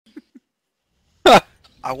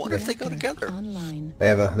I wonder if they go together. Online. They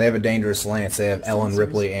have a dangerous lance. They have Ellen,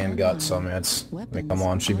 Ripley, and Guts. So I mean, come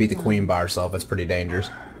on, she beat the Queen by herself. That's pretty dangerous.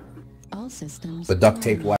 All systems. The duct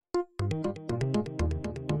tape weapon.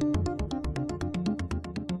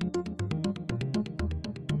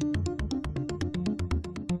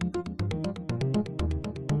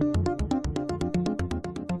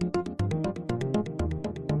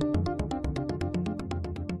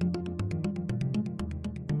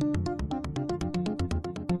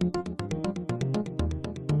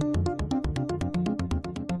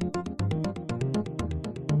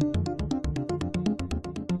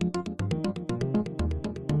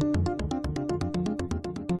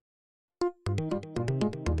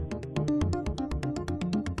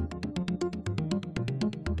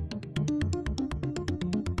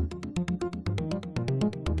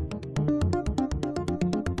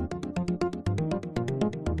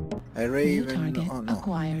 A Raven. target Oh no,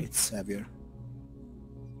 acquired. it's heavier.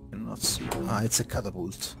 Cannot see. Ah, it's a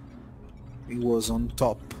catapult. He was on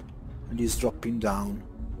top, and he's dropping down.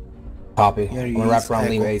 Copy. Here I'm he gonna wrap is, around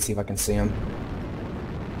leave Echo. 8, see if I can see him.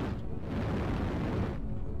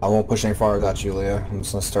 I won't push any farther without you, Leo. I'm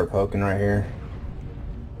just gonna start poking right here.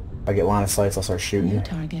 If I get line of sight, I'll start New shooting.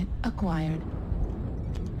 target acquired.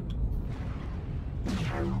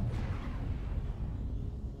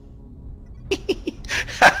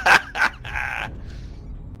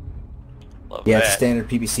 Love Yeah, it's a that. standard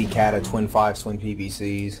PPC Cata, twin 5s, twin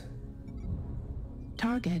PPCs.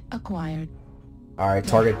 Target acquired. Alright,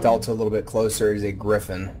 target Delta a little bit closer is a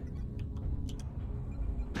Griffin.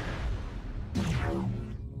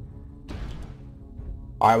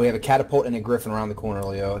 Alright, we have a catapult and a Griffin around the corner,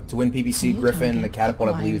 Leo. To win PPC New Griffin, the target catapult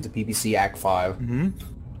I believe is acquired. the PPC Act 5. Mm-hmm.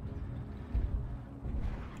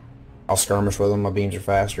 I'll skirmish with them, my beams are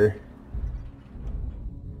faster.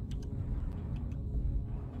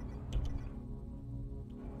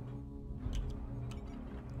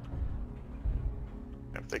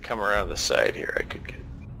 If they come around the side here, I could get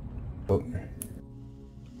Oh.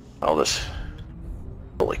 all this.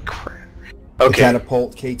 Holy crap. The Okay.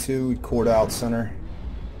 catapult K2, cord out center.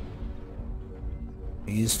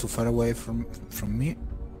 He's too far away from me.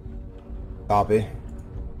 Copy.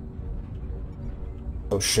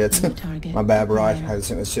 Oh shit. New target My bad, bro. I acquired.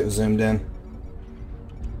 had this shit was zoomed in.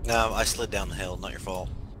 No, I slid down the hill, not your fault.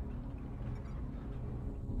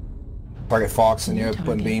 Target Fox and New you putting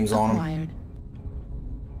target beams on them. acquired.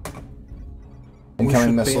 We Incoming should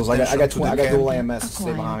pay missiles. I got attention to the dual camp. AMS to stay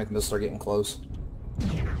Acquired. behind me. The missiles are getting close.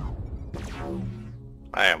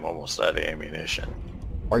 I am almost out of ammunition.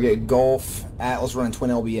 Target Gulf. Atlas running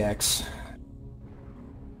twin LBX.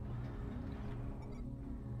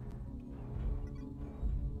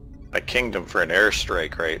 I kinged him for an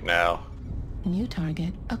airstrike right now. New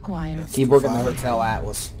target acquired. Keep working the Hotel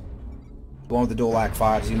Atlas. The one with the dual Act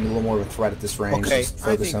 5 is even a little more of a threat at this range. Okay, Just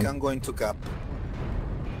I focus think him. I'm going to cap.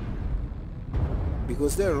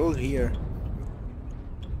 Because they're all here.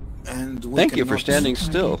 And we Thank you for cannot- standing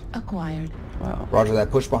Target still. acquired. Wow. Roger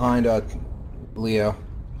that. Push behind Leo.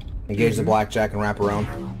 Engage the blackjack and wrap around.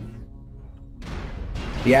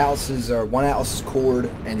 The Atlases are one Atlas is cored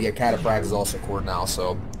and the Cataphracts is also cored now,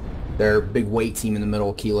 so they're a big weight team in the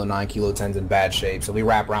middle. Kilo 9, Kilo 10's in bad shape. So if we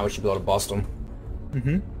wrap around, we should be able to bust them.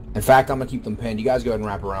 Mm-hmm. In fact, I'm gonna keep them pinned. You guys go ahead and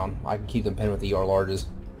wrap around. I can keep them pinned with the ER larges.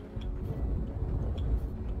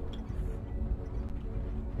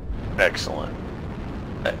 Excellent.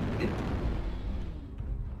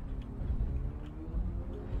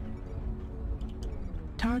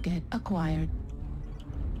 Target acquired.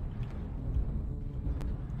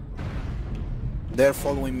 They're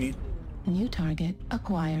following me. New target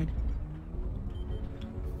acquired.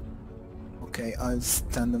 Okay, I'll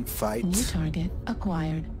stand and fight. New target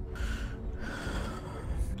acquired.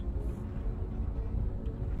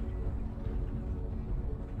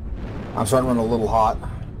 I'm starting to run a little hot.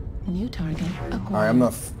 New target acquired. Alright, I'm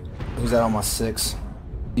gonna... Who's that on my 6?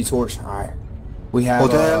 D-Torch? Alright. We have...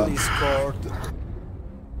 Hotel is scored.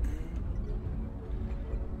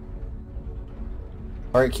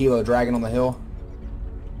 Alright, Kilo, Dragon on the hill.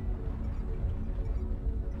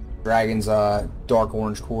 Dragon's dark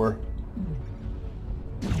orange core.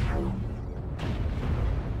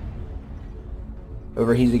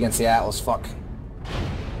 Overheated against the Atlas, fuck.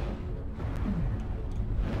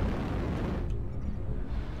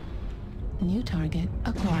 New target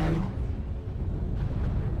acquired.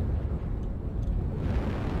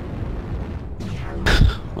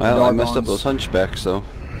 Well, I messed up Dargon's- those hunchbacks, though.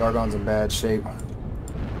 Dargon's in bad shape.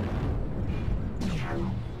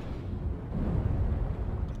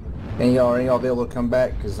 Any of y'all be able to come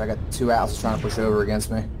back? Because I got 2 Atlas trying to push over against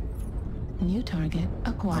me. New target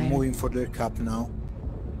I'm acquired. moving for their cap now.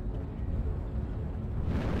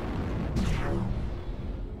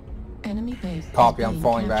 Enemy base Copy, is I'm being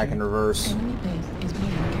falling back captured. in reverse. Enemy base is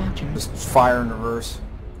being captured. Just fire in reverse.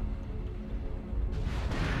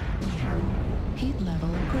 Heat level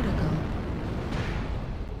critical.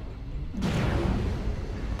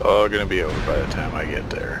 Oh, gonna be over by the time I get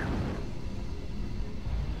there.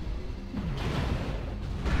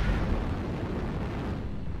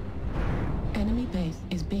 Enemy base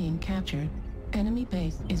is being captured. Enemy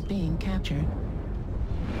base is being captured.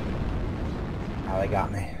 Oh, they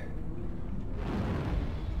got me.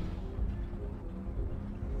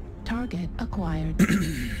 Target acquired.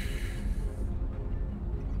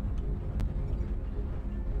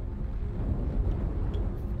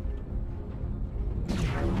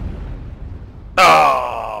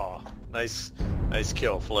 Oh, nice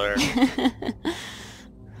kill, Flare.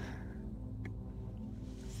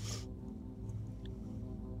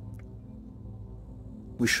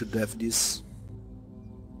 We should have this.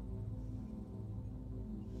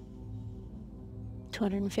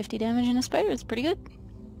 250 damage in a spider is pretty good.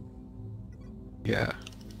 Yeah.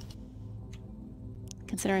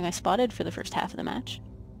 Considering I spotted for the first half of the match.